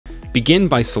Begin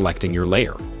by selecting your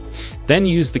layer. Then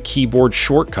use the keyboard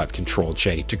shortcut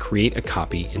Ctrl-J to create a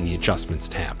copy in the Adjustments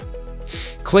tab.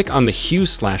 Click on the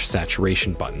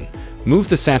Hue/Saturation button. Move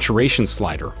the saturation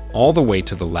slider all the way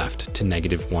to the left to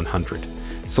 -100.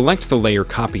 Select the layer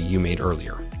copy you made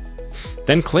earlier.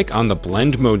 Then click on the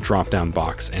Blend Mode drop-down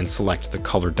box and select the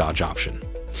Color Dodge option.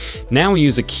 Now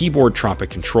use a keyboard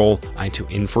Tropic Ctrl-I to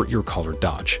invert your color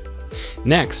dodge.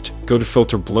 Next, go to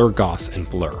Filter, Blur, Gauss, and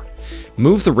Blur.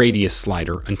 Move the radius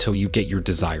slider until you get your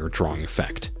desired drawing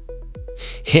effect.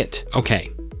 Hit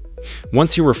OK.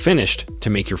 Once you are finished, to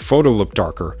make your photo look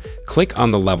darker, click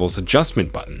on the Levels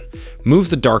Adjustment button. Move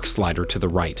the dark slider to the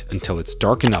right until it's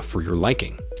dark enough for your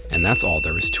liking, and that's all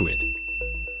there is to it.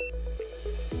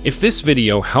 If this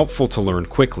video helpful to learn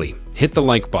quickly, hit the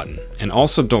like button, and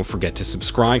also don't forget to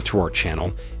subscribe to our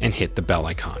channel and hit the bell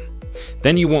icon.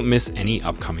 Then you won't miss any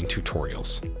upcoming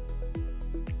tutorials.